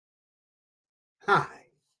Hi.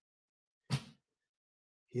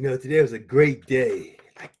 Today was a great day.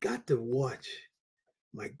 I got to watch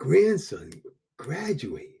my grandson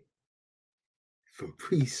graduate from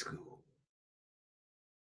preschool.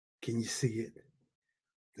 Can you see it?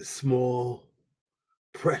 The small,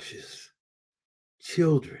 precious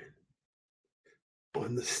children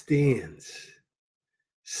on the stands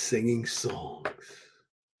singing songs.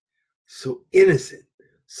 So innocent,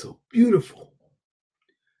 so beautiful.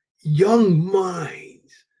 Young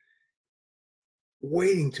minds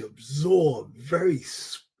waiting to absorb, very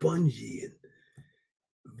spongy and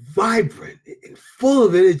vibrant and full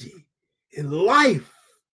of energy and life.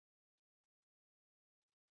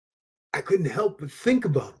 I couldn't help but think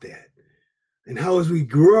about that and how as we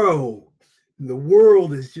grow, the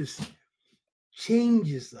world is just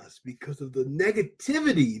changes us because of the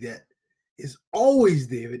negativity that is always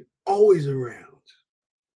there and always around.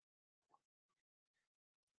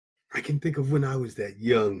 I can think of when I was that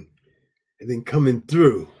young and then coming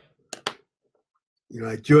through.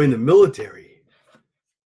 I joined the military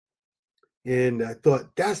and I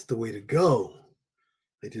thought that's the way to go.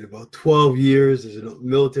 I did about 12 years as a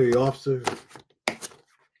military officer.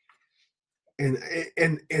 And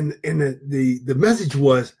the message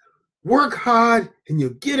was work hard and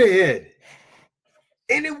you'll get ahead.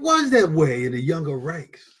 And it was that way in the younger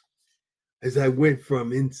ranks as I went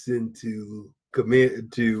from ensign to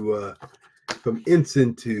command to from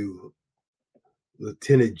ensign to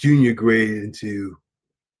lieutenant junior grade into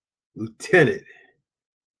lieutenant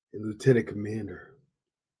and lieutenant commander.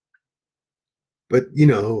 But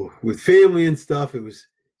with family and stuff, it was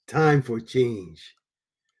time for a change.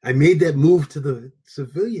 I made that move to the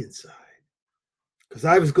civilian side because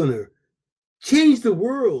I was going to change the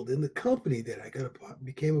world in the company that I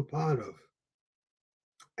became a part of.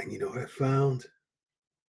 And you know what I found?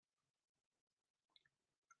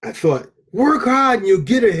 I thought, work hard and you'll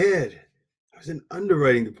get ahead. I was in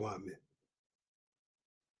underwriting department.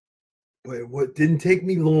 But what didn't take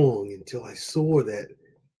me long until I saw that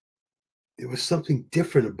there was something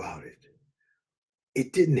different about it.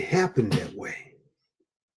 It didn't happen that way.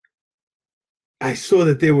 I saw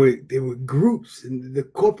that there were groups and the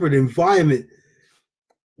corporate environment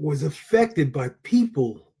was affected by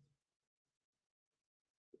people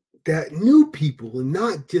that knew people, and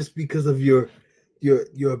not just because of your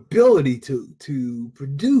ability to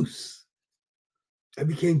produce. I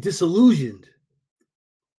became disillusioned.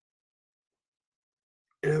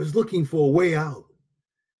 And I was looking for a way out.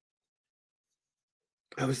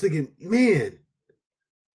 I was thinking, man,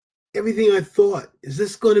 everything I thought, is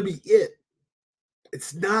this going to be it?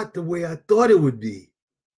 It's not the way I thought it would be.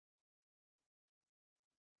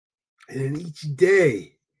 And in each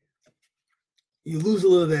day, you lose a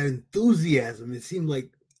little of that enthusiasm. It seemed like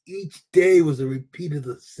each day was a repeat of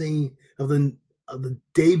the same of the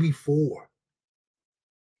day before.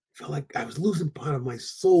 It felt like I was losing part of my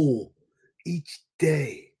soul each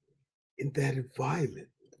day in that environment.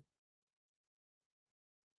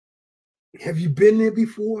 Have you been there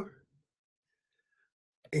before?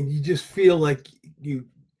 And you just feel like you,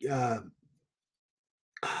 no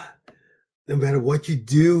matter what you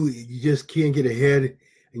do, you just can't get ahead.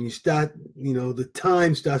 And you start, the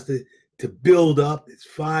time starts to build up. It's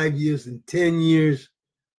 5 years and 10 years.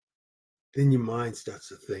 Then your mind starts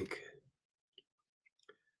to think,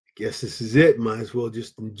 I guess this is it. Might as well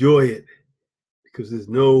just enjoy it because there's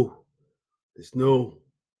no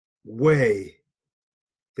way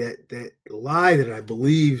that lie that I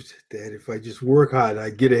believed that if I just work hard,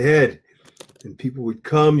 I'd get ahead and people would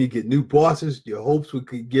come, you get new bosses, your hopes would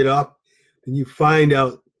get up, and you find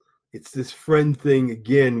out it's this friend thing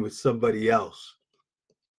again with somebody else.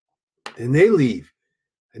 Then they leave,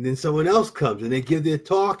 and then someone else comes and they give their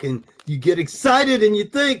talk, and you get excited and you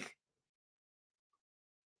think,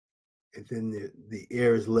 and then the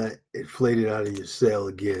air is inflated out of your sail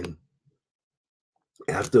again.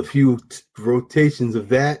 After a few rotations of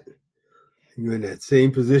that, you're in that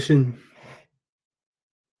same position,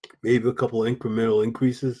 maybe a couple of incremental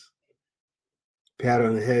increases, pat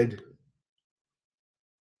on the head,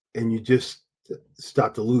 and you just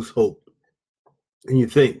start to lose hope. And you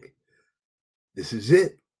think, this is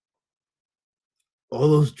it. All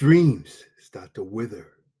those dreams start to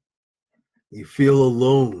wither. You feel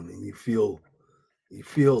alone and you feel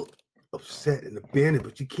upset and abandoned,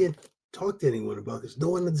 but you can't talk to anyone about this. No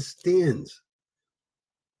one understands.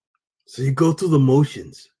 So you go through the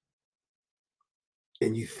motions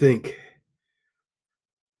and you think,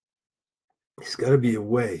 there's got to be a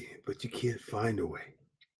way, but you can't find a way.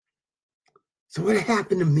 So what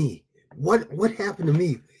happened to me? What happened to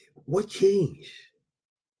me? What changed?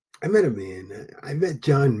 I met a man. I met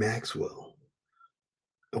John Maxwell.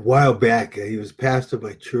 a while back. He was pastor of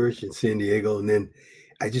my church in San Diego, and then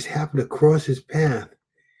I just happened to cross his path,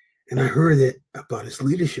 and I heard it about his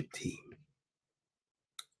leadership team.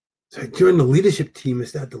 So I joined the leadership team and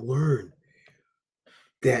started to learn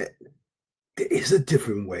that there is a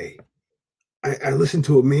different way. I listened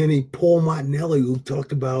to a man named Paul Martinelli who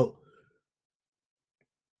talked about,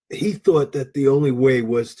 he thought that the only way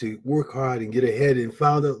was to work hard and get ahead, and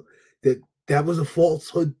found out that that was a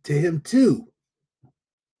falsehood to him too.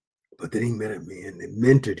 But then he met a man that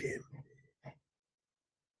mentored him.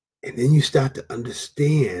 And then you start to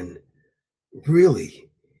understand really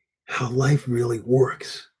how life really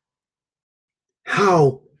works.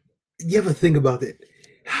 How, you ever think about that?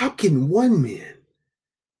 How can one man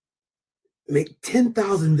make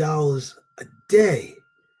 $10,000 a day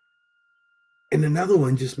and another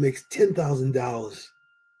one just makes $10,000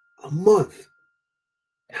 a month?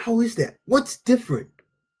 How is that? What's different?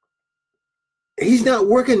 He's not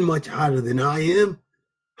working much harder than I am.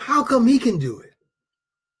 How come he can do it?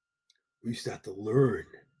 We start to learn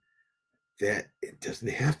that it doesn't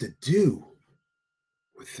have to do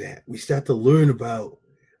with that. We start to learn about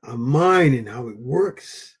our mind and how it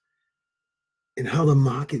works and how the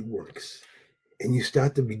market works. And you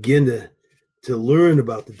start to begin to learn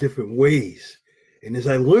about the different ways. And as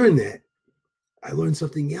I learned that, I learned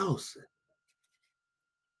something else.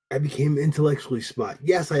 I became intellectually smart.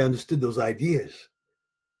 Yes, I understood those ideas,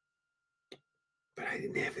 but I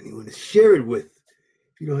didn't have anyone to share it with.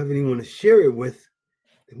 If you don't have anyone to share it with,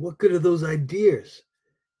 then what good are those ideas?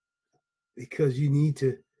 Because you need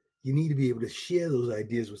to be able to share those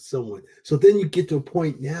ideas with someone. So then you get to a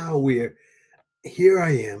point now where here I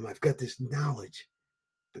am, I've got this knowledge,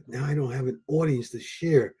 but now I don't have an audience to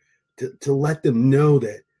share, to let them know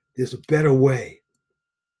that there's a better way.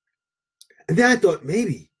 And then I thought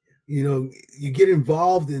maybe, you get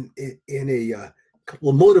involved in a couple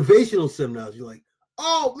of motivational seminars. You're like,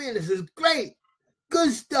 oh man, this is great,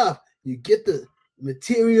 good stuff. You get the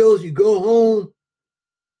materials, you go home,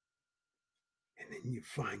 and then you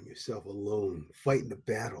find yourself alone fighting the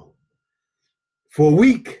battle. For a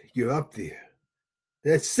week, you're up there.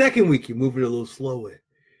 That second week, you're moving a little slower.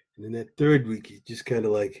 And then that third week, you're just kind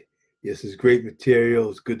of like, yes, it's great material,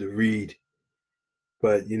 it's good to read,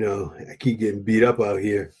 but I keep getting beat up out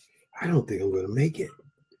here. I don't think I'm going to make it.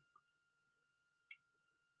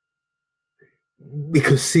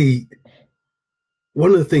 Because, see,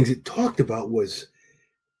 one of the things it talked about was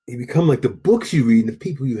you become like the books you read and the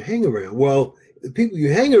people you hang around. Well, the people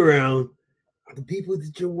you hang around are the people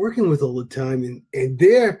that you're working with all the time, and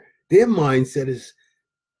their mindset is,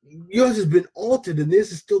 yours has been altered and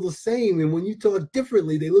theirs is still the same. And when you talk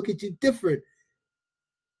differently, they look at you different.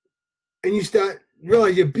 And you start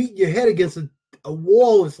realize you're beating your head against a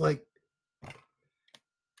wall. It's like,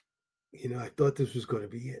 I thought this was going to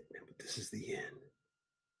be it, but this is the end.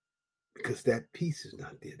 Because that peace is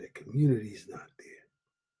not there. That community is not there.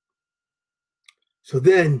 So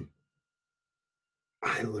then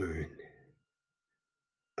I learned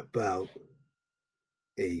about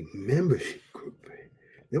a membership group.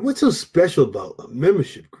 Now, what's so special about a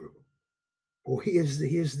membership group? Well, here's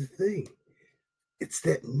the thing. It's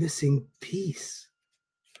that missing piece.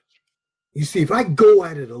 You see, if I go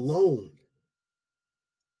at it alone,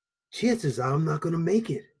 chances are I'm not going to make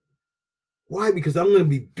it. Why? Because I'm going to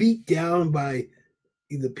be beat down by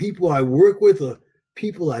either people I work with or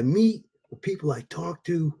people I meet or people I talk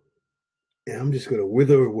to, and I'm just going to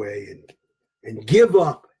wither away and give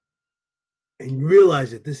up and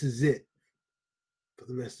realize that this is it for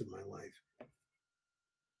the rest of my life.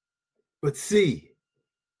 But see,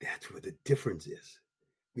 that's where the difference is,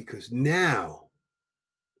 because now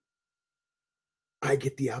I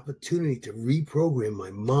get the opportunity to reprogram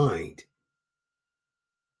my mind.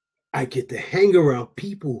 I get to hang around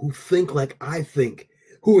people who think like I think,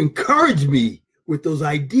 who encourage me with those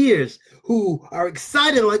ideas, who are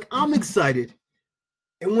excited like I'm excited.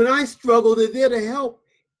 And when I struggle, they're there to help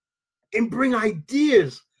and bring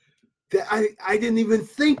ideas that I didn't even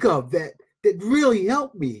think of that really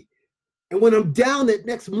helped me. And when I'm down that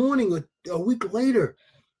next morning or a week later,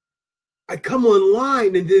 I come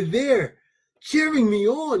online and they're there cheering me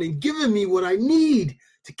on and giving me what I need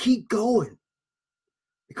to keep going.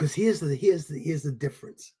 Because here's the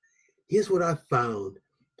difference. Here's what I found.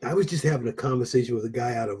 I was just having a conversation with a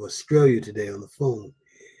guy out of Australia today on the phone,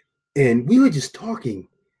 and we were just talking,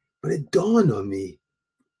 but it dawned on me,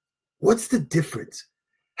 what's the difference?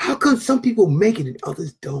 How come some people make it and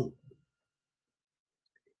others don't?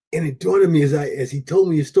 And it dawned on me as he told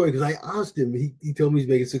me his story, because I asked him, he told me he's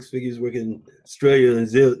making 6 figures working in Australia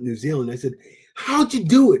and New Zealand. I said, how'd you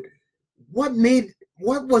do it? What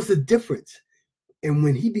was the difference? And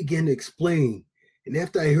when he began to explain, and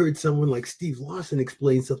after I heard someone like Steve Lawson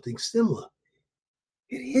explain something similar,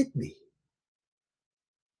 it hit me.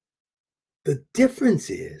 The difference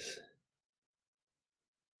is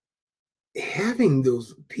having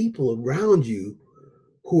those people around you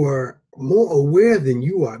who are more aware than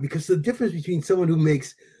you are, because the difference between someone who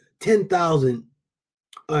makes 10,000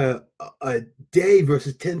 a day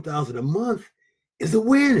versus 10,000 a month is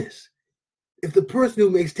awareness. If the person who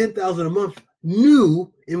makes 10,000 a month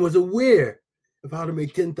knew and was aware of how to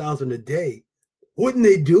make 10,000 a day, wouldn't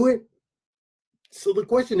they do it? So the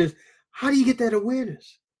question is, how do you get that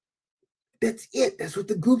awareness? That's it. That's what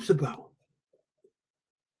the group's about.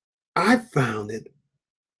 I found that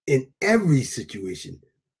in every situation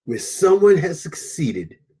where someone has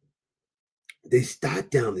succeeded, they start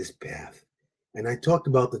down this path. And I talked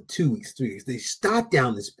about the 2 weeks, 3 weeks. They start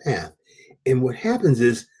down this path. And what happens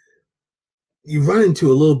is you run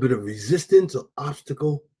into a little bit of resistance or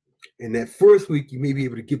obstacle. And that first week, you may be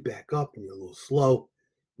able to get back up and you're a little slow.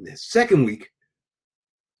 And that second week,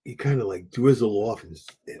 you kind of like drizzle off and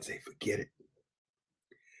say, forget it.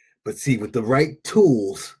 But see, with the right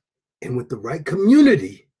tools and with the right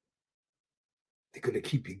community, they're going to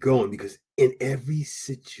keep you going, because in every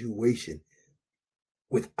situation,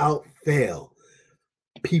 without fail,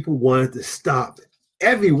 people wanted to stop.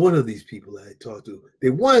 Every one of these people that I talked to, they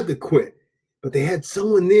wanted to quit, but they had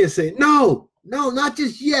someone there saying, no, not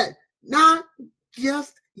just yet, not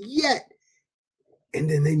just yet. And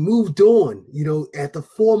then they moved on, at the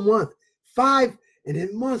 4-month, 5, and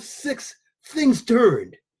then month 6, things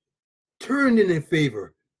turned in their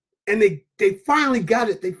favor. And they finally got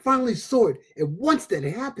it. They finally saw it. And once that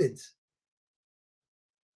happens,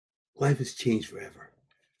 life has changed forever.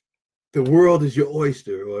 The world is your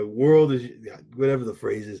oyster, or world is, whatever the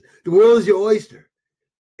phrase is. The world is your oyster.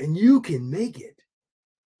 And you can make it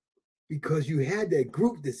because you had that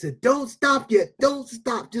group that said, don't stop yet. Don't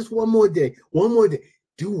stop. Just one more day. One more day.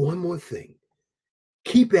 Do one more thing.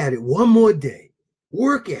 Keep at it one more day.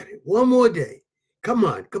 Work at it one more day. Come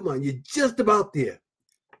on. You're just about there.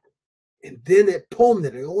 And then that poem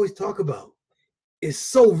that I always talk about is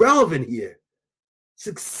so relevant here.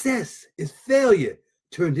 Success is failure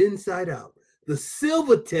turned inside out. The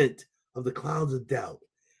silver tint of the clouds of doubt.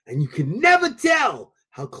 And you can never tell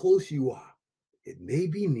how close you are. It may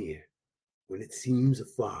be near when it seems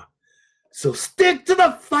afar. So stick to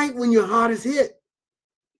the fight when your heart is hit.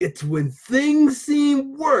 It's when things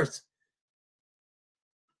seem worse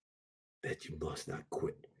that you must not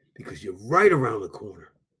quit, because you're right around the corner.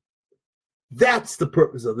 That's the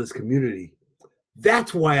purpose of this community.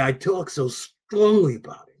 That's why I talk so strongly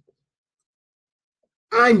about it.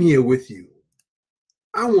 I'm here with you.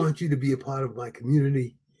 I want you to be a part of my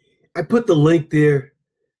community. I put the link there.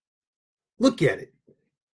 Look at it.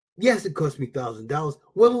 Yes, it cost me $1,000.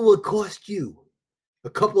 What will it cost you? A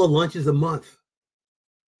couple of lunches a month.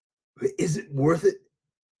 Is it worth it?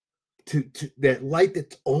 To that light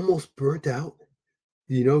that's almost burnt out?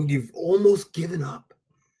 You've almost given up.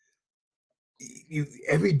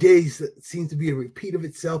 Every day seems to be a repeat of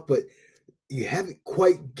itself, but you haven't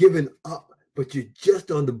quite given up, but you're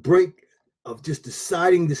just on the brink of just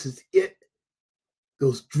deciding this is it.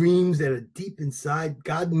 Those dreams that are deep inside,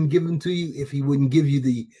 God didn't give them to you if he wouldn't give you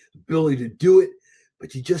the ability to do it,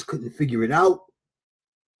 but you just couldn't figure it out.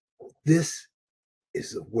 This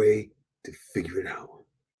is a way to figure it out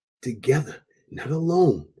together, not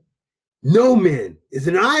alone. No man is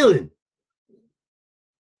an island.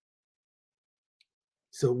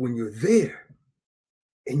 So when you're there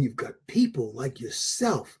and you've got people like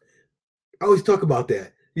yourself, I always talk about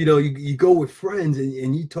that. You go with friends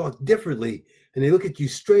and you talk differently and they look at you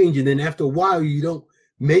strange. And then after a while, you don't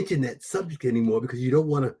mention that subject anymore because you don't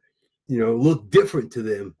want to, look different to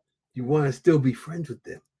them. You want to still be friends with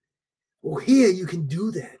them. Well, here you can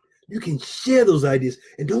do that. You can share those ideas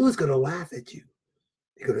and no one's going to laugh at you.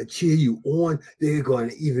 They're going to cheer you on. They're going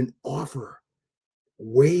to even offer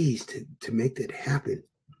ways to make that happen.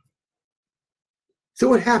 So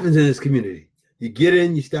what happens in this community? You get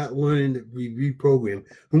in, you start learning to reprogram.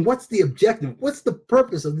 And what's the objective? What's the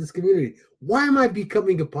purpose of this community? Why am I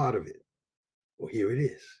becoming a part of it? Well, here it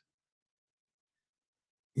is.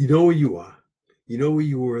 You know where you are. You know where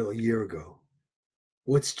you were a year ago.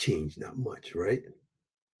 What's changed? Not much, right?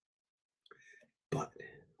 But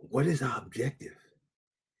what is our objective?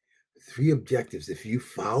 3 objectives. If you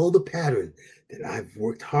follow the pattern that I've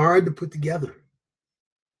worked hard to put together,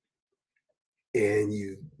 and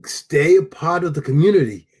you stay a part of the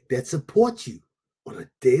community that supports you on a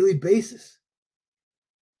daily basis,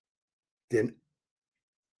 then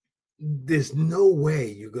there's no way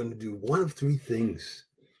you're going to do one of 3 things.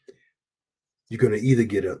 you're going to either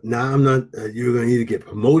get you're going to either get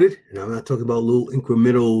promoted, and I'm not talking about a little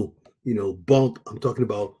incremental, bump. I'm talking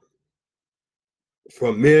about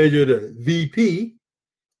from manager to VP,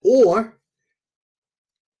 or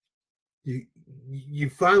you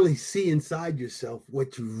finally see inside yourself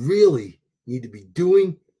what you really need to be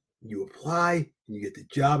doing. You apply, you get the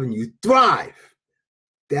job, and you thrive.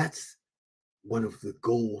 That's one of the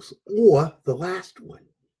goals, or the last one.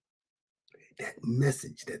 That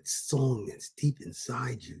message, that song that's deep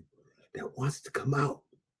inside you that wants to come out.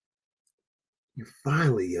 You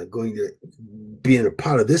finally are going to, being a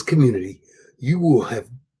part of this community, you will have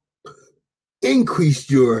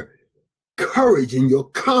increased your courage and your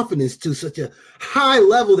confidence to such a high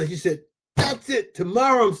level that you said, that's it.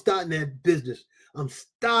 Tomorrow I'm starting that business. I'm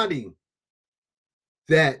starting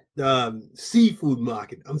that seafood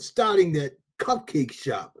market. I'm starting that cupcake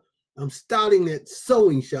shop. I'm starting that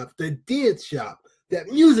sewing shop, the dance shop, that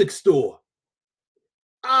music store.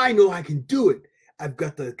 I know I can do it. I've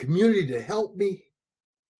got the community to help me.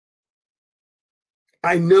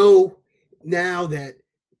 I know now that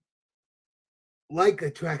like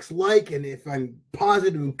attracts like, and if I'm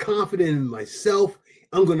positive and confident in myself,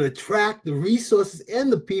 I'm going to attract the resources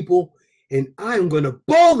and the people, and I'm going to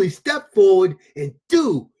boldly step forward and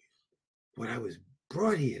do what I was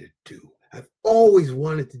brought here to do. I've always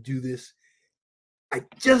wanted to do this. I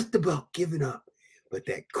just about given up, but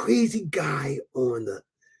that crazy guy on the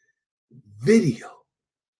video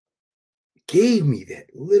gave me that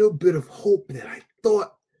little bit of hope that I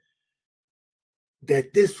thought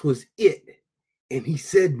that this was it. And he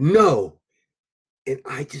said no. And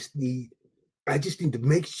I just need to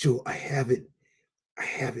make sure I haven't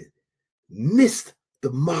missed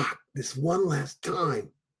the mark this one last time.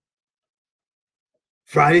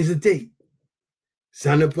 Friday's the date.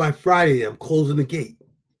 Sign up by Friday. I'm closing the gate.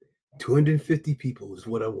 250 people is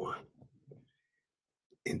what I want.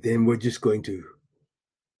 And then we're just going to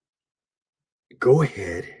go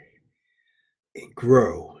ahead and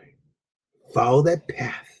grow. Follow that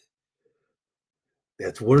path.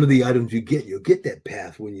 That's one of the items you get. You'll get that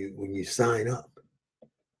path when you sign up.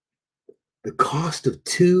 The cost of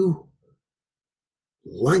 2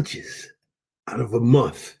 lunches out of a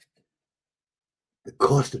month. The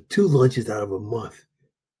cost of 2 lunches out of a month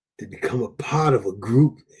to become a part of a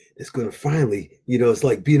group that's going to finally, it's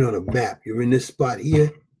like being on a map. You're in this spot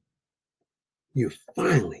here. You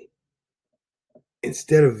finally,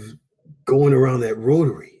 instead of going around that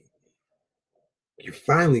rotary, you're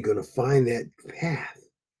finally going to find that path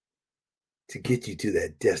to get you to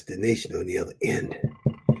that destination on the other end.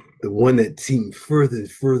 The one that seemed further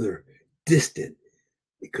and further distant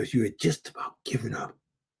because you had just about given up.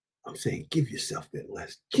 I'm saying give yourself that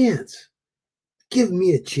last chance. Give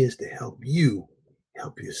me a chance to help you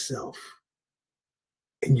help yourself,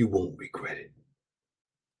 and you won't regret it.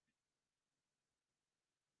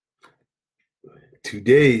 2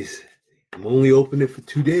 days. I'm only opening for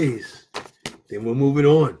 2 days. Then we're moving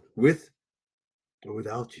on with or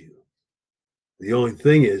without you. The only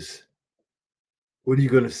thing is, what are you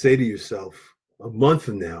going to say to yourself a month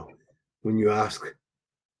from now when you ask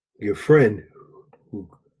your friend who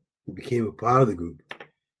became a part of the group,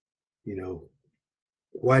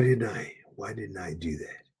 why didn't I do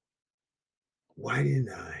that? Why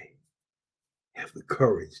didn't I have the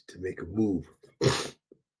courage to make a move?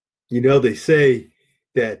 They say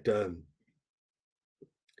that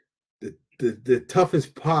the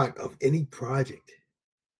toughest part of any project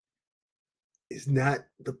is not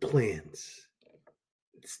the plans.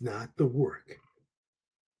 It's not the work.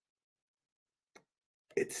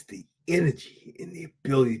 It's the energy and the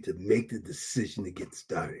ability to make the decision to get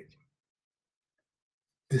started.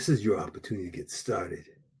 This is your opportunity to get started.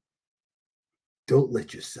 Don't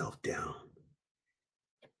let yourself down.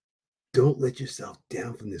 Don't let yourself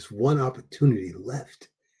down from this one opportunity left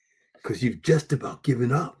because you've just about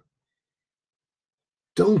given up.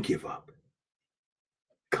 Don't give up.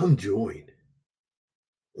 Come join.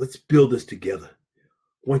 Let's build this together.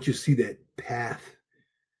 Once you see that path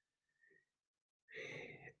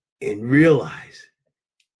and realize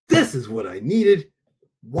this is what I needed,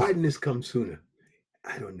 why didn't this come sooner?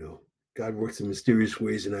 I don't know. God works in mysterious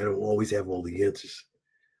ways, and I don't always have all the answers.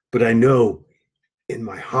 But I know in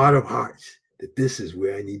my heart of hearts that this is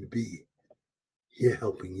where I need to be. Here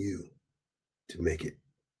helping you to make it.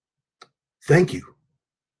 Thank you.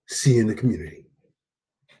 See you in the community.